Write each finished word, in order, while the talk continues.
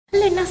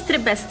nostre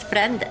best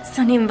friend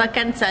sono in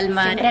vacanza al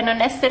mare. Sembra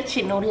non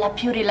esserci nulla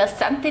più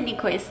rilassante di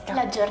questo.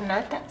 La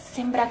giornata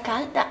sembra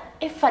calda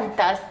e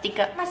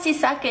fantastica, ma si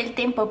sa che il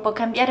tempo può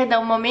cambiare da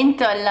un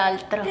momento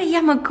all'altro.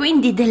 Creiamo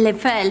quindi delle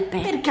felpe,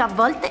 Perché a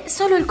volte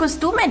solo il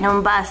costume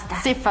non basta.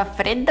 Se fa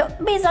freddo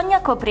bisogna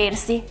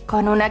coprirsi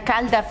con una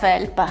calda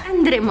felpa.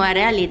 andremo a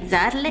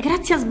realizzarle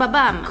grazie a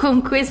Sbabam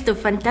con questo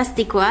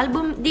fantastico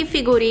album di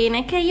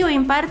figurine che io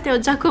in parte ho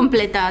già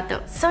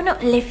completato. Sono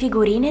le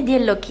figurine di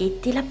Hello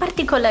Kitty. La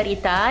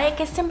particolarità è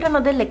che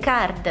sembrano delle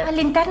card.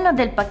 All'interno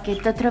del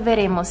pacchetto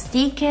troveremo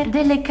sticker,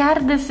 delle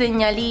card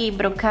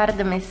segnalibro,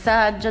 card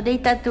messaggio, dei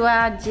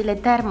tatuaggi, le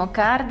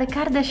termocard,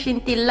 card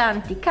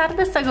scintillanti,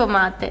 card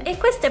sagomate. E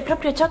questo è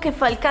proprio ciò che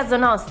fa il caso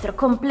nostro.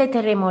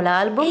 Completeremo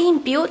l'album e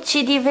in più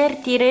ci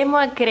divertiremo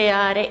a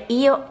creare.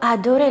 Io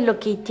adoro Hello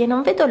Kitty e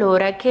non vedo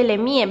l'ora che le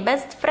mie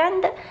best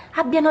friend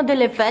abbiano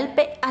delle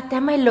felpe a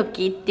tema Hello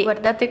Kitty.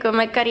 Guardate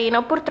com'è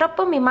carino.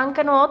 Purtroppo mi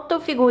mancano 8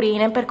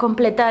 figurine per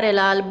completare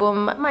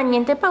l'album, ma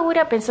niente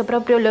paura, penso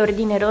proprio le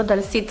ordinerò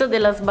dal sito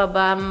della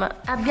Sbabam.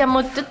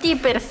 Abbiamo tutti i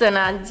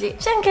personaggi,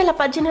 c'è anche la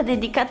pagina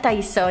dedicata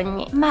ai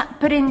sogni. Ma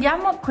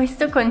prendiamo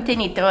questo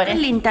contenitore.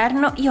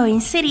 All'interno io ho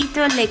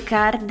inserito le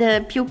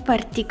card più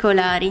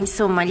particolari,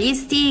 insomma gli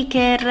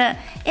sticker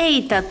e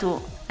i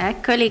tattoo.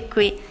 Eccoli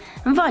qui.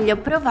 Voglio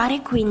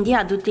provare quindi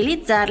ad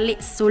utilizzarli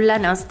sulla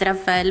nostra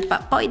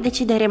felpa, poi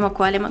decideremo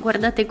quale, ma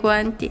guardate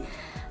quanti.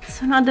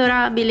 Sono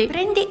adorabili.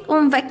 Prendi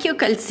un vecchio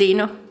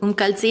calzino, un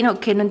calzino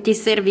che non ti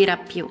servirà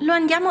più. Lo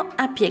andiamo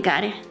a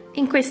piegare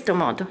in questo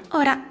modo.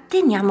 Ora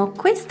teniamo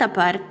questa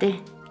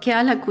parte che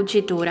ha la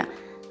cucitura,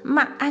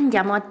 ma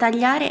andiamo a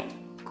tagliare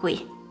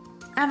qui.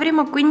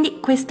 Avremo quindi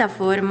questa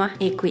forma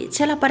e qui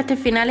c'è la parte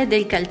finale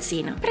del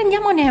calzino.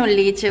 Prendiamo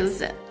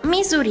Neolicious,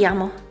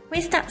 misuriamo.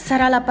 Questa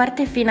sarà la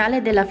parte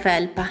finale della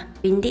felpa,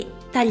 quindi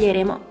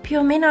taglieremo più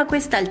o meno a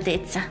questa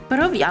altezza.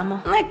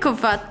 Proviamo. Ecco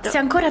fatto. Se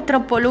è ancora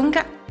troppo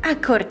lunga,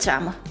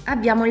 accorciamo.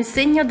 Abbiamo il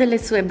segno delle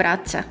sue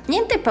braccia.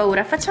 Niente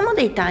paura, facciamo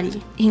dei tagli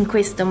in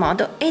questo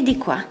modo e di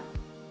qua.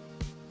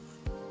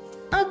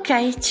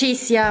 Ok, ci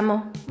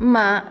siamo,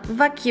 ma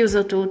va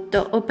chiuso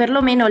tutto, o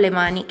perlomeno le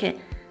maniche.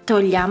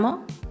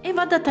 Togliamo e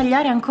vado a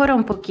tagliare ancora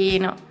un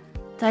pochino.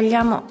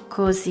 Tagliamo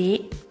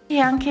così e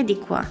anche di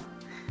qua.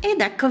 Ed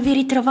ecco, vi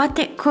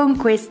ritrovate con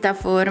questa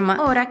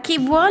forma. Ora chi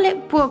vuole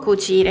può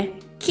cucire.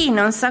 Chi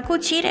non sa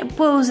cucire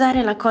può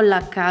usare la colla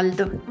a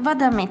caldo.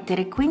 Vado a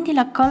mettere quindi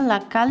la colla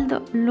a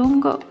caldo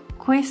lungo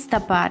questa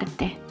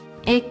parte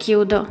e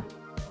chiudo.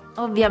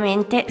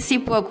 Ovviamente si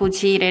può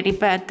cucire,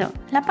 ripeto.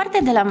 La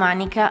parte della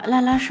manica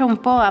la lascio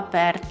un po'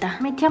 aperta.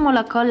 Mettiamo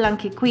la colla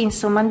anche qui,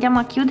 insomma andiamo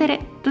a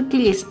chiudere tutti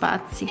gli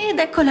spazi. Ed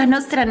ecco la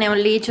nostra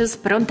Neolicious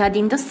pronta ad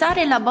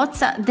indossare la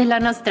bozza della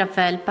nostra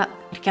felpa,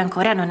 perché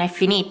ancora non è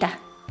finita.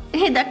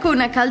 Ed ecco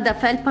una calda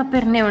felpa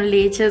per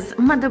Neolicious,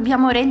 ma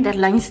dobbiamo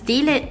renderla in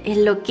stile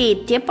Hello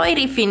Kitty e poi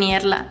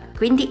rifinirla,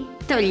 quindi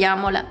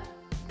togliamola.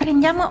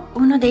 Prendiamo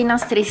uno dei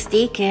nostri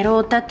sticker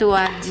o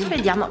tatuaggi,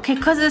 vediamo che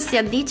cosa si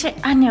addice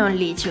a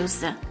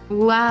Neolicious.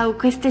 Wow,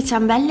 queste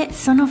ciambelle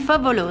sono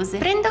favolose.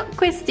 Prendo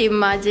questa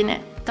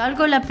immagine,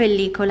 tolgo la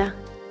pellicola,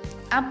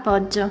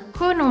 appoggio,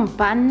 con un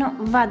panno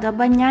vado a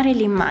bagnare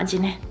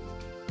l'immagine.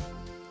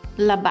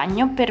 La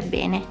bagno per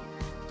bene.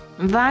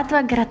 Vado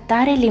a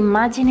grattare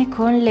l'immagine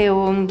con le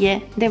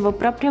unghie, devo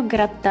proprio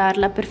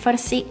grattarla per far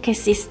sì che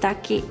si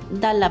stacchi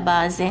dalla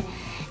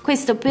base.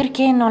 Questo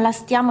perché non la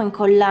stiamo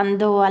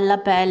incollando alla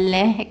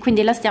pelle e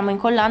quindi la stiamo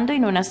incollando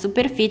in una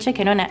superficie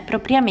che non è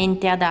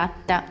propriamente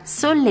adatta.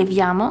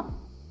 Solleviamo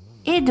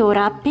ed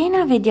ora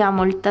appena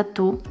vediamo il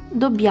tattoo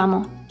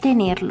dobbiamo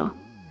tenerlo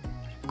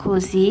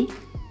così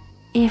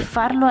e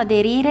farlo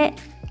aderire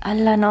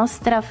alla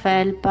nostra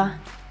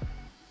felpa.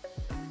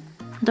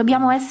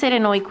 Dobbiamo essere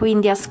noi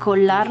quindi a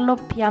scollarlo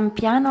pian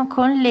piano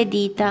con le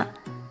dita,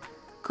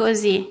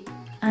 così,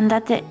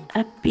 andate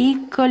a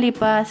piccoli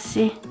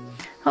passi.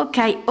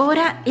 Ok,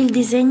 ora il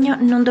disegno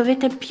non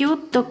dovete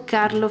più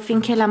toccarlo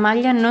finché la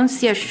maglia non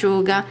si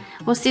asciuga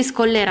o si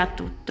scollerà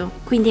tutto.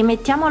 Quindi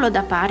mettiamolo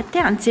da parte,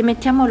 anzi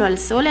mettiamolo al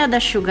sole ad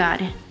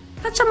asciugare.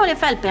 Facciamo le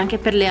felpe anche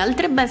per le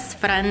altre best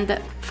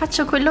friend.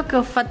 Faccio quello che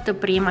ho fatto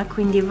prima,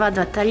 quindi vado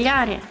a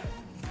tagliare,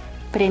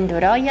 prendo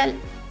Royal,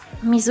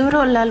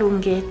 misuro la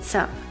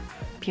lunghezza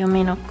più o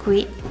meno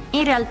qui.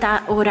 In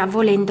realtà ora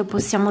volendo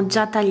possiamo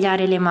già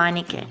tagliare le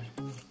maniche,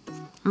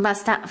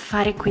 basta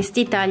fare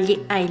questi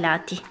tagli ai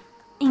lati.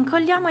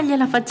 Incolliamo e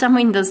gliela facciamo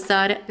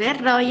indossare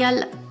per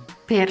Royal,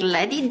 per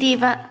Lady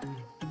Diva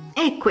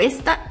e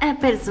questa è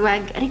per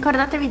Swag.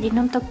 Ricordatevi di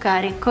non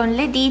toccare con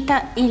le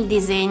dita il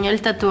disegno,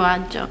 il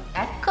tatuaggio.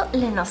 Ecco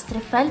le nostre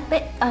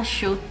felpe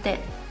asciutte.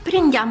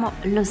 Prendiamo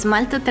lo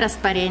smalto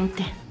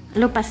trasparente,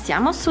 lo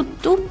passiamo su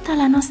tutta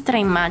la nostra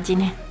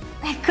immagine.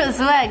 Ecco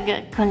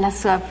Swag con la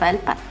sua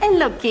felpa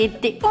Hello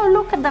Kitty, un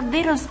look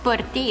davvero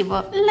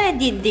sportivo.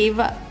 Lady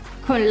Diva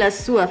con la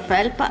sua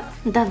felpa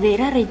da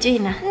vera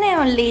regina.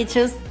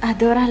 Neolicious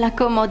adora la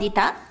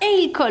comodità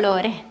e il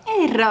colore.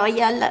 E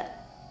Royal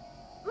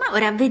Ma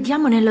ora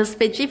vediamo nello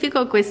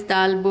specifico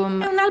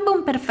quest'album. È un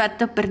album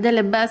perfetto per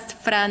delle best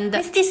friend.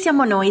 Questi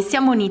siamo noi,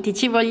 siamo uniti,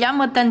 ci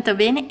vogliamo tanto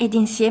bene ed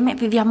insieme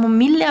viviamo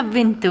 1000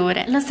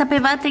 avventure. Lo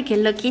sapevate che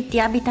Hello Kitty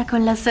abita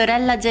con la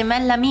sorella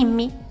gemella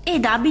Mimmi?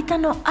 Ed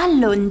abitano a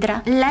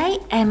Londra. Lei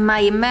è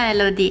My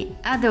Melody,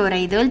 adora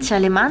i dolci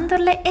alle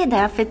mandorle ed è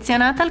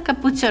affezionata al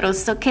cappuccio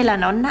rosso che la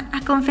nonna ha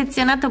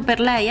confezionato per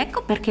lei,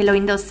 ecco perché lo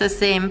indossa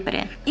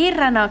sempre. Il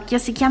ranocchio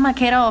si chiama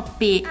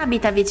Keroppi,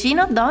 abita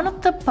vicino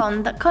Donut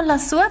Pond con la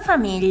sua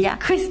famiglia.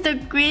 Questo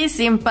qui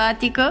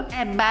simpatico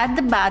è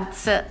Bad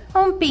Buds,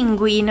 un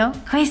pinguino.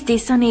 Questi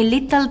sono i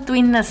Little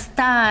Twin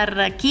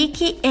Star,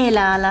 Kiki e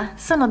Lala.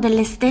 Sono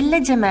delle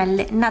stelle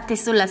gemelle nate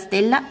sulla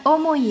stella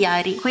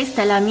Omoiari.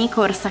 Questa è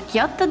l'amico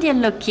orsacchiotto di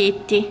Hello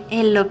Kitty.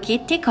 Hello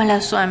Kitty con la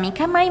sua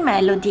amica My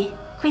Melody.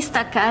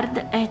 Questa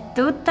card è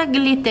tutta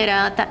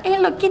glitterata e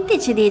Hello Kitty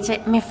ci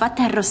dice: mi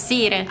fate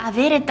arrossire.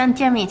 Avere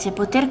tanti amici e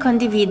poter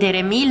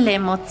condividere 1000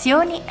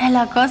 emozioni è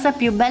la cosa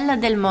più bella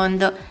del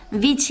mondo.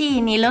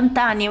 Vicini,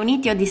 lontani,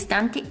 uniti o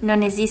distanti,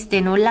 non esiste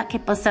nulla che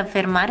possa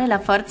fermare la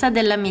forza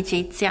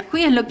dell'amicizia.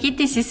 Qui Hello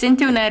Kitty si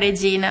sente una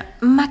regina.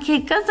 Ma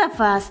che cosa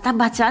fa? Sta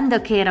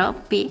baciando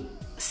Keroppi?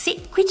 Sì,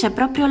 qui c'è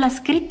proprio la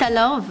scritta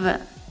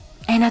love.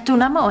 È nato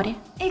un amore.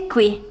 E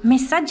qui,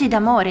 messaggi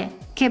d'amore.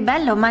 Che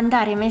bello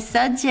mandare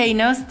messaggi ai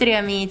nostri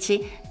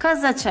amici.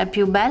 Cosa c'è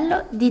più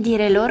bello di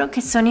dire loro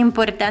che sono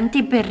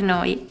importanti per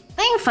noi?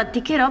 E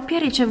infatti Keroppi ha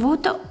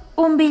ricevuto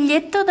un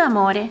biglietto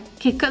d'amore.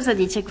 Che cosa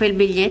dice quel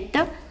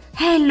biglietto?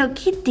 È Hello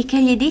Kitty che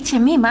gli dice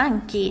mi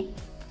manchi.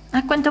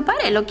 A quanto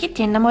pare Hello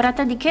Kitty è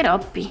innamorata di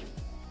Keroppi.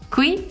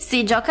 Qui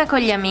si gioca con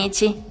gli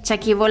amici. C'è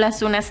chi vola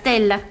su una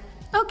stella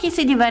o chi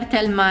si diverte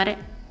al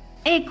mare.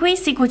 E qui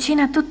si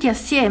cucina tutti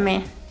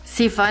assieme.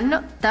 Si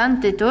fanno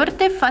tante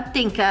torte fatte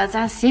in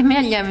casa assieme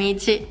agli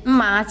amici,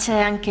 ma c'è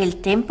anche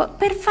il tempo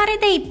per fare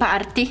dei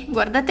party.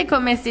 Guardate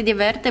come si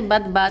diverte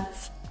Bad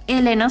Buds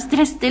e le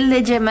nostre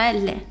stelle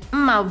gemelle.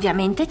 Ma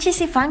ovviamente ci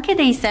si fa anche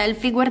dei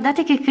selfie,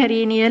 guardate che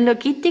carini, Hello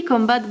Kitty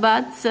con Bad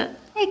Buds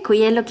e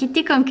qui Hello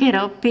Kitty con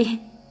Keroppi.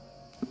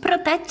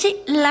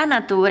 Proteggi la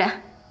natura.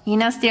 I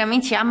nostri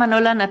amici amano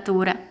la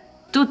natura.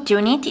 Tutti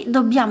uniti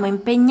dobbiamo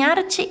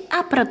impegnarci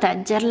a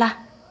proteggerla.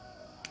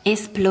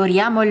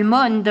 Esploriamo il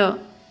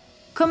mondo.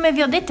 Come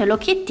vi ho detto, Hello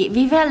Kitty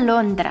vive a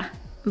Londra.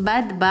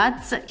 Bad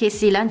Buds che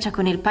si lancia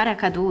con il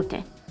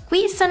paracadute.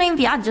 Qui sono in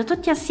viaggio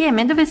tutti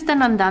assieme. Dove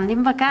stanno andando?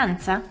 In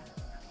vacanza?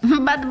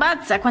 Bad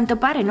Buds a quanto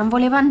pare non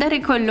voleva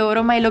andare con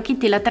loro, ma Hello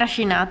Kitty l'ha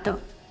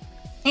trascinato.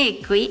 E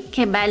qui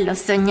che bello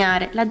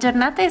sognare. La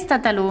giornata è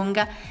stata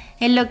lunga.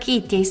 Hello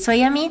Kitty e i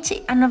suoi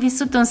amici hanno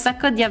vissuto un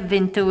sacco di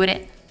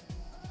avventure.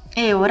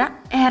 E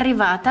ora è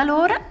arrivata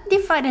l'ora di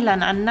fare la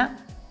nanna.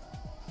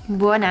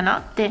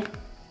 Buonanotte.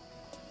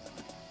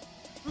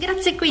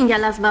 Grazie quindi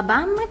alla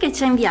Sbabam che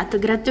ci ha inviato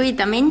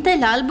gratuitamente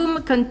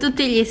l'album con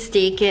tutti gli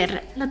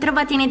sticker. Lo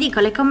trovate in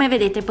edicola e come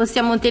vedete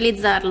possiamo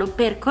utilizzarlo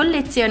per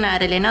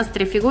collezionare le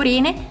nostre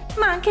figurine,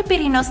 ma anche per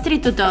i nostri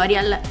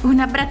tutorial. Un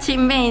abbraccio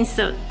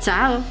immenso,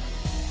 ciao!